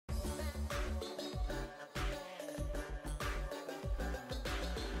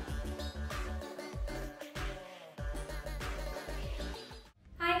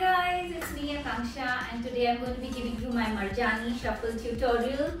me Akanksha, and today I'm going to be giving you my Marjaani shuffle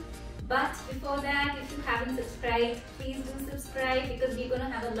tutorial. But before that, if you haven't subscribed, please do subscribe because we're going to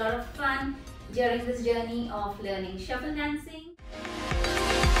have a lot of fun during this journey of learning shuffle dancing.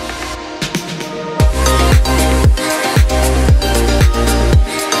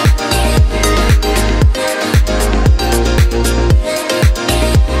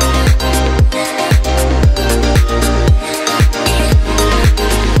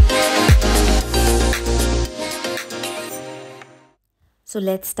 So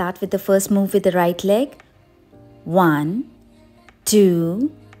let's start with the first move with the right leg. 1,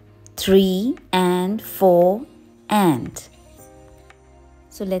 2, 3 and 4 and.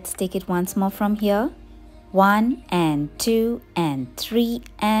 So let's take it once more from here. 1 and 2 and 3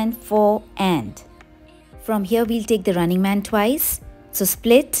 and 4 and. From here we'll take the running man twice. So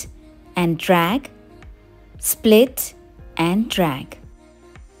split and drag, split and drag.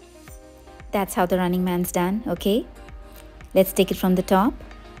 That's how the running man's done, okay? Let's take it from the top.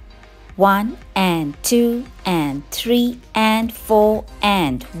 1 and 2 and 3 and 4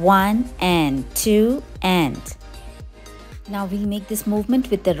 and 1 and 2 and. Now we'll make this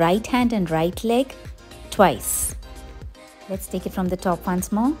movement with the right hand and right leg twice. Let's take it from the top once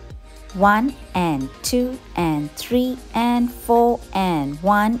more. 1 and 2 and 3 and 4 and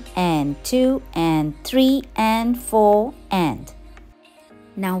 1 and 2 and 3 and 4 and.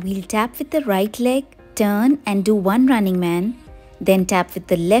 Now we'll tap with the right leg, turn and do one running man, then tap with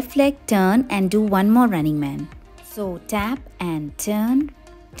the left leg, turn and do one more running man. So tap and turn,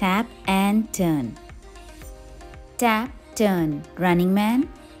 tap and turn. Tap, turn, running man,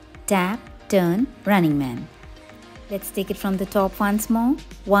 tap, turn, running man. Let's take it from the top once more.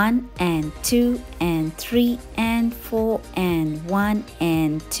 1 and 2 and 3 and 4 and 1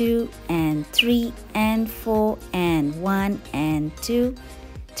 and 2 and 3 and 4 and 1 and 2,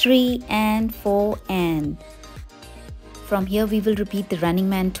 3 and 4 and. From here we will repeat the running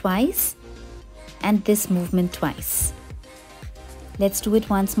man twice and this movement twice. Let's do it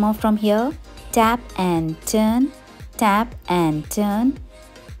once more from here. Tap and turn, tap and turn.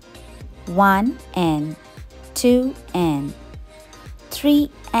 1 and 2 and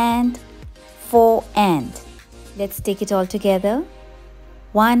 3 and 4 and. Let's take it all together.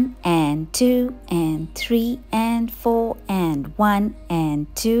 1 and 2 and 3 and 4 and 1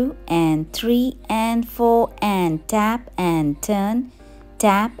 and 2 and 3 and 4 and tap and turn,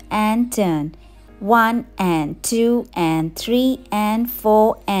 tap and turn. 1 and 2 and 3 and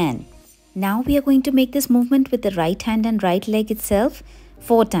 4 and. Now we are going to make this movement with the right hand and right leg itself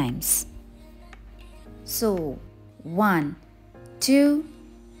 4 times. So 1, 2,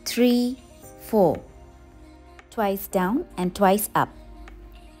 3, 4. Twice down and twice up.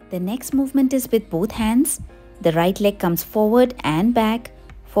 The next movement is with both hands. The right leg comes forward and back,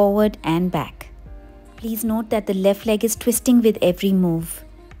 forward and back. Please note that the left leg is twisting with every move.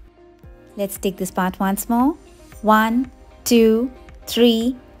 Let's take this part once more. 1, 2,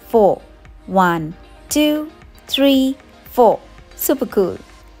 3, 4. 1, 2, 3, 4. Super cool.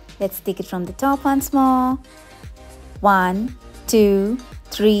 Let's take it from the top once more. 1, 2,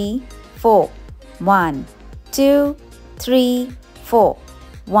 3, 4. 1, 2, 3, 4.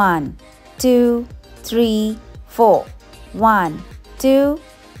 1, 2, 3, 4. 1, 2,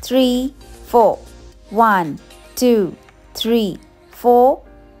 3, 4. 1, 2, 3, 4.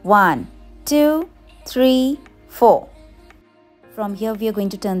 1, 2, 3, 4. From here we are going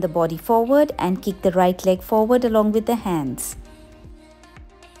to turn the body forward and kick the right leg forward along with the hands.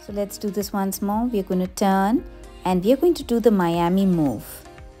 So let's do this once more. We are going to turn and we are going to do the Marjaani move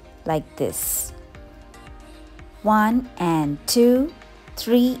like this. 1 and 2,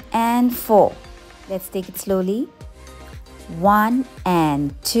 3 and 4. Let's take it slowly. 1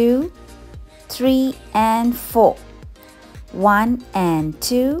 and 2, 3 and 4. 1 and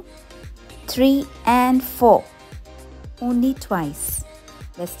 2, 3 and 4. Only twice.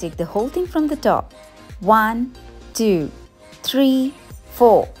 Let's take the whole thing from the top. 1, 2, 3,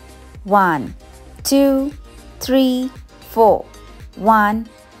 4. 1, 2, 3, 4. 1,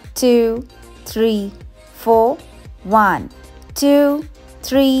 2, 3, 4. 1, 2,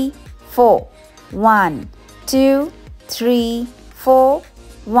 3, 4. 1, 2, 3, 4.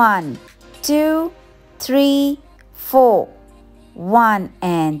 1, 2, 3, 4. 1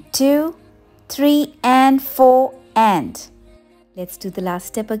 and 2, 3 and 4 and. Let's do the last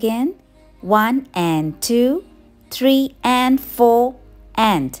step again. 1 and 2, 3 and 4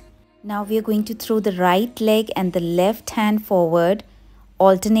 and. Now we are going to throw the right leg and the left hand forward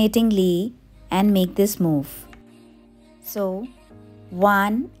alternatingly and make this move. So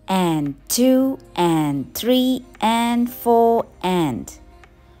 1 and 2 and 3 and 4 and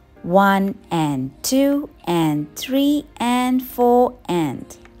 1 and 2 and 3 and 4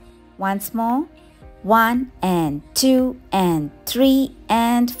 and. Once more. 1 and 2 and 3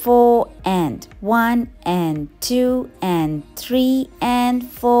 and 4 and. 1 and 2 and 3 and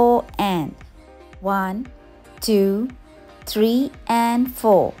 4 and. 1, 2, 3 and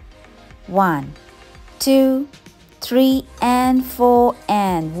 4. 1, 2, 3 and 4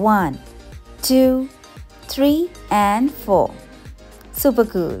 and. 1, 2, 3 and 4. Super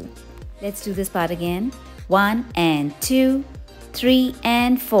cool. Let's do this part again. 1 and 2, 3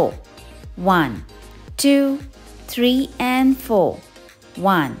 and 4. 1, 2, 3 and 4.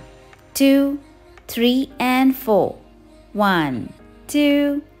 1, 2, 3 and 4. 1,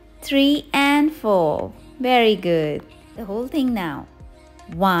 2, 3 and 4. Very good. The whole thing now.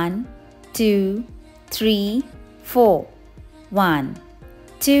 1, 2, 3, 4. 1,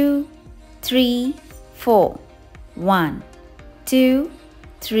 2, 3, 4. 1, 2,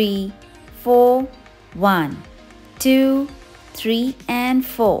 3, 4. 1, 2, 3 and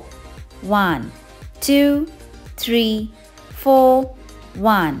 4. 1, 2, 3, 4.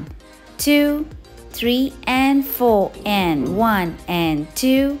 1, 2, 3 and 4 and. 1 and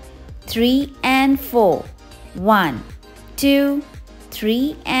 2, 3 and 4. 1, 2,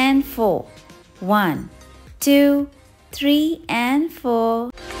 3 and 4. 1, 2, 3 and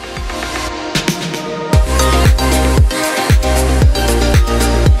 4.